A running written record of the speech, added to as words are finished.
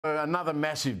Another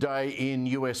massive day in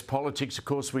US politics. Of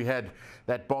course, we had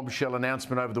that bombshell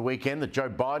announcement over the weekend that Joe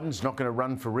Biden's not going to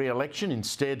run for re-election.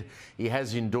 Instead, he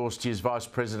has endorsed his Vice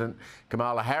President,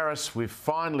 Kamala Harris. We've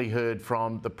finally heard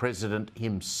from the President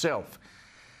himself.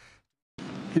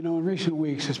 You know, in recent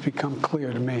weeks, it's become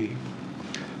clear to me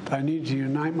that I need to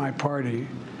unite my party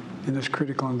in this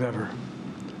critical endeavor.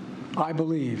 I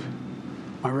believe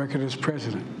my record as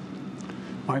president,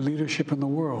 my leadership in the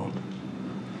world,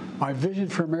 my vision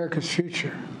for America's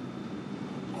future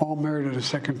all merited a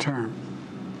second term.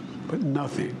 But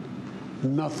nothing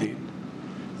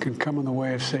can come in the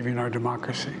way of saving our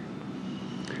democracy.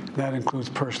 That includes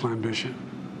personal ambition.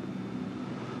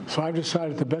 So I've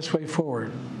decided the best way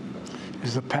forward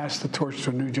is to pass the torch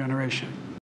to a new generation.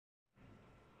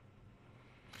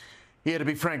 Yeah, to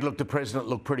be frank, look, the President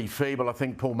looked pretty feeble. I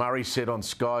think Paul Murray said on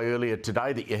Sky earlier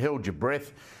today that you held your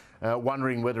breath,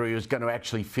 wondering whether he was going to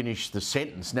actually finish the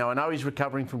sentence. Now, I know he's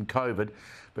recovering from COVID,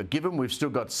 but given we've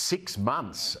still got 6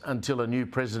 months until a new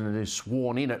president is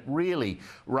sworn in, it really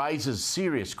raises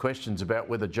serious questions about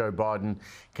whether Joe Biden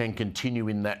can continue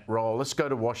in that role. Let's go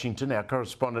to Washington. Our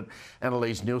correspondent,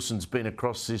 Annalise Nielsen's been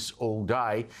across this all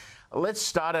day. Let's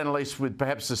start, Annalise, with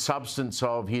perhaps the substance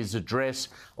of his address.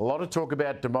 A lot of talk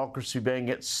about democracy being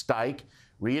at stake,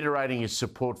 reiterating his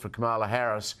support for Kamala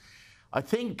Harris. I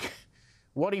think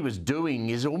what he was doing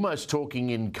is almost talking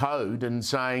in code and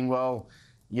saying, well,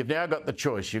 you've now got the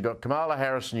choice. You've got Kamala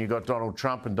Harris and you've got Donald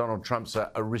Trump, and Donald Trump's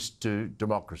a risk to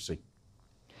democracy.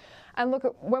 And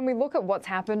look, when we look at what's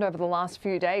happened over the last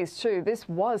few days too, this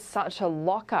was such a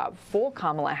lockup for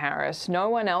Kamala Harris. No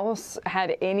one else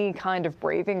had any kind of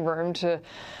breathing room to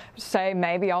say,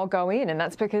 maybe I'll go in. And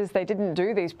that's because they didn't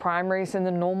do these primaries in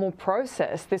the normal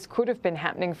process. This could have been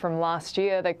happening from last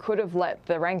year. They could have let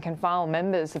the rank and file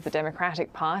members of the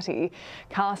Democratic Party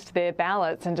cast their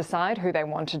ballots and decide who they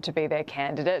wanted to be their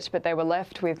candidate. But they were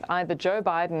left with either Joe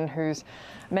Biden, whose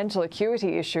mental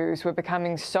acuity issues were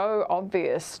becoming so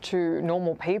obvious to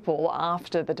normal people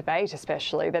after the debate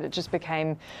especially, that it just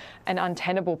became an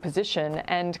untenable position.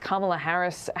 And Kamala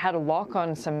Harris had a lock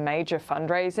on some major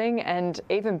fundraising, and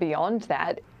even beyond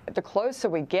that, the closer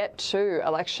we get to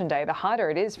Election Day, the harder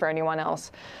it is for anyone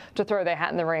else to throw their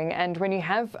hat in the ring. And when you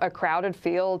have a crowded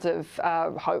field of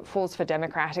hopefuls for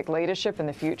Democratic leadership in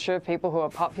the future, people who are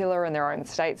popular in their own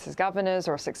states as governors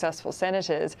or successful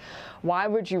senators, why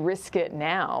would you risk it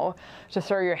now to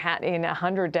throw your hat in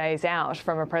 100 days out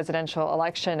from a presidential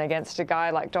election against a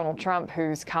guy like Donald Trump,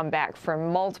 who's come back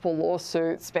from multiple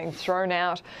lawsuits, being thrown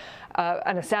out,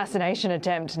 an assassination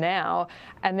attempt now,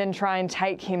 and then try and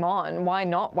take him on? Why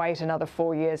not wait another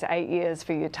 4 years, 8 years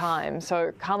for your time?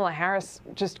 So Kamala Harris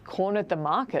just cornered the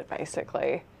market,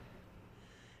 basically.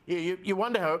 Yeah, you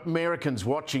wonder how Americans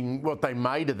watching what they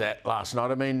made of that last night.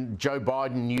 I mean, Joe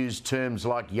Biden used terms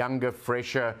like younger,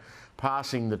 fresher,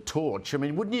 passing the torch. I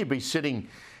mean, wouldn't you be sitting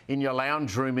in your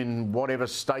lounge room in whatever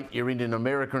state you're in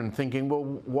America and thinking, well,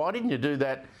 why didn't you do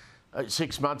that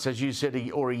 6 months, as you said,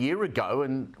 or a year ago?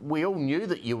 And we all knew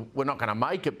that you were not going to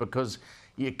make it because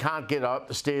you can't get up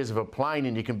the stairs of a plane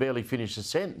and you can barely finish a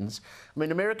sentence. I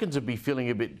mean, Americans would be feeling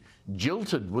a bit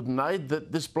jilted, wouldn't they,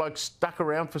 that this bloke stuck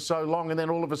around for so long and then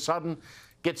all of a sudden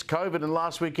gets COVID and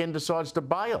last weekend decides to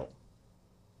bail.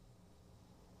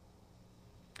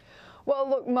 Well,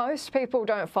 look, most people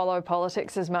don't follow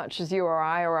politics as much as you or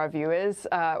I or our viewers.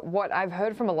 What I've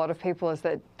heard from a lot of people is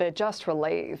that they're just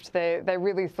relieved. They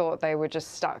really thought they were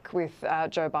just stuck with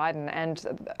Joe Biden.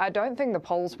 And I don't think the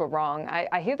polls were wrong.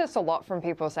 I hear this a lot from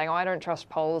people saying, oh, I don't trust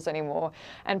polls anymore.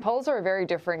 And polls are a very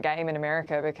different game in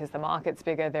America because the market's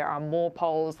bigger. There are more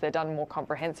polls. They're done more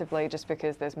comprehensively just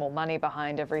because there's more money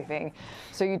behind everything.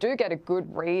 So you do get a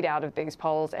good read out of these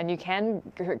polls, and you can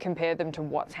compare them to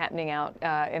what's happening out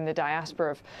in the diaspora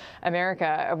of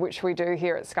America, which we do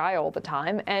here at Sky all the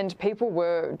time. And people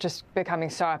were just becoming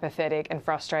so apathetic and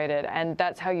frustrated. And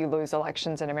that's how you lose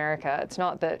elections in America. It's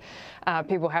not that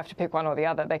people have to pick one or the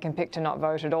other. They can pick to not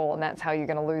vote at all. And that's how you're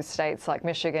going to lose states like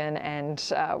Michigan and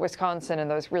Wisconsin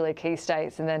and those really key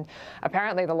states. And then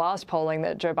apparently the last polling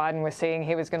that Joe Biden was seeing,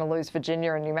 he was going to lose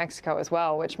Virginia and New Mexico as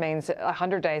well, which means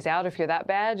 100 days out, if you're that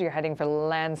bad, you're heading for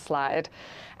landslide.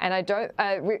 And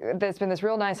there's been this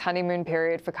real nice honeymoon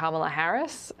period for Kamala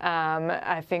Harris.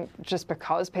 I think just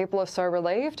because people are so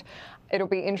relieved. It'll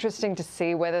be interesting to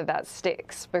see whether that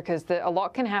sticks, because a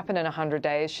lot can happen in 100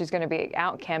 days. She's going to be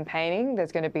out campaigning.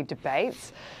 There's going to be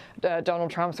debates. Donald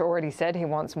Trump's already said he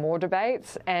wants more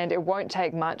debates, and it won't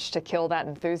take much to kill that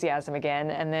enthusiasm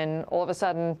again. And then all of a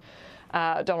sudden,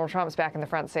 Donald Trump's back in the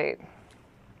front seat.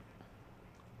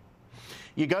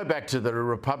 You go back to the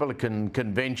Republican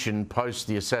convention post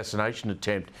the assassination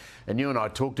attempt, and you and I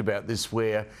talked about this,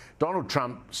 where Donald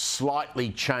Trump slightly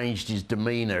changed his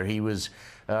demeanour. He was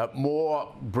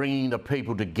more bringing the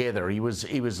people together. He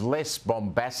was less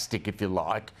bombastic, if you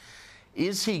like.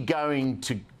 Is he going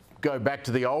to go back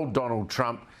to the old Donald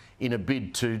Trump in a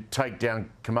bid to take down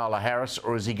Kamala Harris,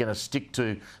 or is he going to stick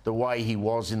to the way he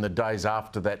was in the days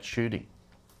after that shooting?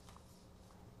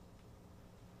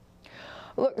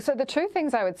 Look, so the two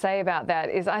things I would say about that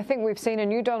is I think we've seen a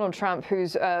new Donald Trump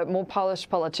who's a more polished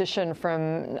politician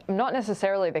from not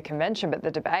necessarily the convention, but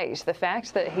the debate. The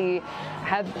fact that he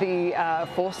had the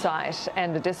foresight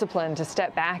and the discipline to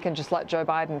step back and just let Joe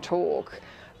Biden talk,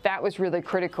 that was really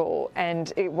critical,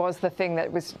 and it was the thing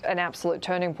that was an absolute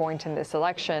turning point in this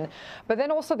election. But then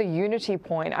also the unity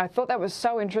point. I thought that was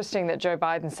so interesting that Joe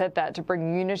Biden said that, to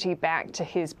bring unity back to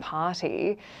his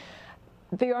party.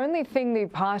 The only thing the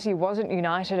party wasn't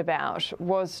united about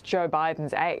was Joe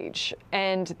Biden's age.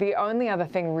 And the only other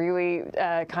thing really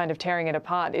kind of tearing it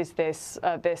apart is this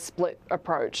their split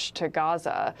approach to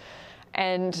Gaza.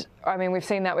 And, I mean, we've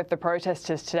seen that with the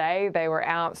protesters today. They were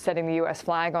out setting the US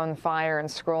flag on fire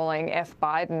and scrawling F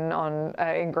Biden on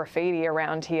in graffiti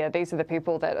around here. These are the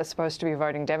people that are supposed to be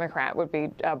voting Democrat, would be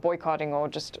boycotting or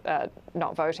just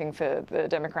not voting for the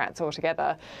Democrats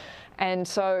altogether. And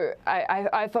so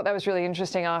I thought that was really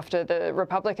interesting after the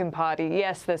Republican Party.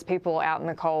 Yes, there's people out in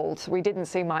the cold. We didn't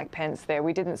see Mike Pence there.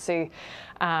 We didn't see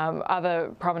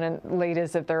other prominent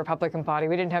leaders of the Republican Party.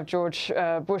 We didn't have George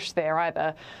Bush there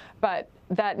either. But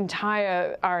that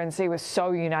entire RNC was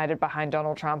so united behind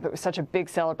Donald Trump. It was such a big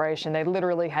celebration. They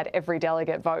literally had every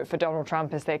delegate vote for Donald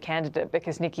Trump as their candidate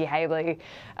because Nikki Haley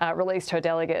released her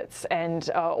delegates, and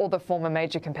all the former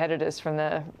major competitors from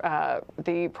the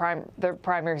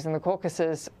primaries and the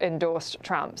caucuses endorsed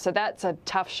Trump. So that's a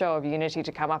tough show of unity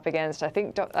to come up against. I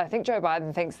think Joe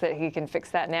Biden thinks that he can fix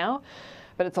that now,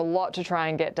 but it's a lot to try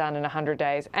and get done in 100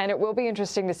 days. And it will be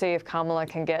interesting to see if Kamala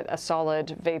can get a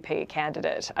solid VP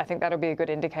candidate. I think that'll be a good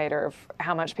indicator of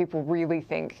how much people really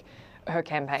think her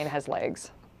campaign has legs.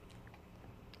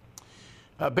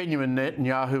 Benjamin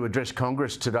Netanyahu addressed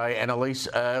Congress today, Annalise.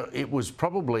 It was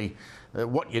probably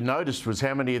what you noticed was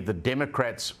how many of the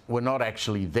Democrats were not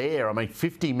actually there. I mean,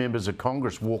 50 members of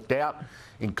Congress walked out,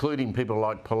 including people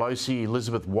like Pelosi,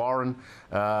 Elizabeth Warren.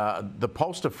 The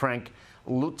pollster, Frank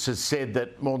Lutz, has said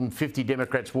that more than 50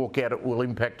 Democrats walk out, it will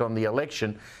impact on the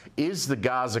election. Is the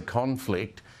Gaza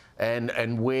conflict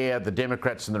and where the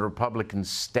Democrats and the Republicans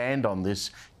stand on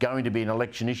this going to be an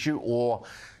election issue, or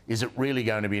is it really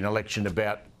going to be an election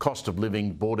about cost of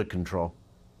living, border control?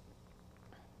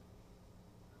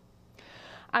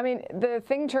 I mean, the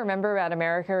thing to remember about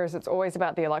America is it's always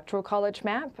about the electoral college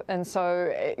map. And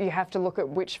so you have to look at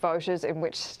which voters in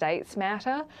which states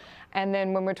matter. And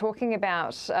then when we're talking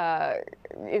about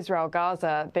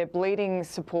Israel-Gaza, they're bleeding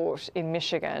support in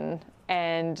Michigan,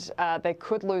 and they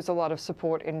could lose a lot of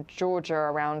support in Georgia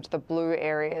around the blue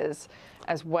areas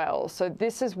as well. So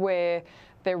this is where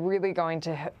they're really going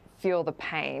to feel the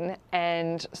pain,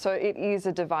 and so it is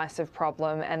a divisive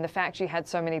problem. And the fact you had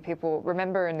so many people,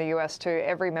 remember in the US too,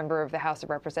 every member of the House of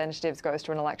Representatives goes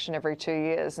to an election every 2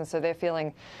 years, and so they're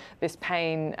feeling this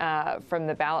pain from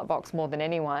the ballot box more than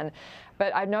anyone.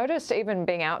 But I noticed, even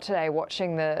being out today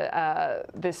watching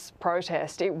this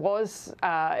protest, it was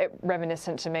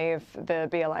reminiscent to me of the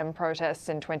BLM protests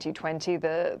in 2020,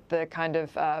 the kind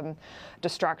of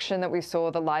destruction that we saw,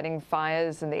 the lighting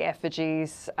fires and the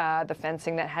effigies, the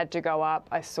fencing that had to go up.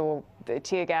 I saw the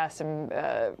tear gas and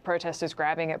protesters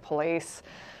grabbing at police,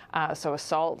 so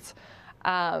assaults.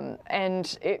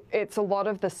 And it's a lot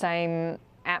of the same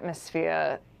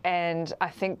atmosphere. And I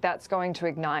think that's going to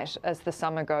ignite as the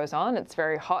summer goes on. It's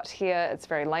very hot here. It's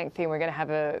very lengthy. We're going to have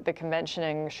the convention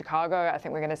in Chicago. I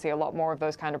think we're going to see a lot more of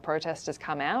those kind of protesters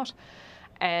come out.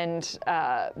 And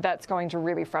that's going to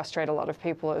really frustrate a lot of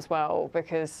people as well,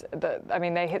 because,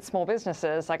 they hit small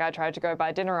businesses. Like, I tried to go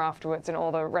buy dinner afterwards and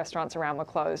all the restaurants around were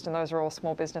closed, and those are all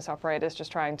small business operators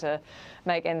just trying to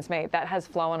make ends meet. That has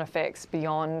flow-on effects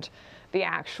beyond the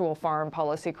actual foreign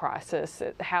policy crisis.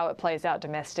 How it plays out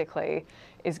domestically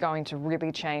is going to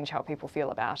really change how people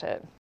feel about it.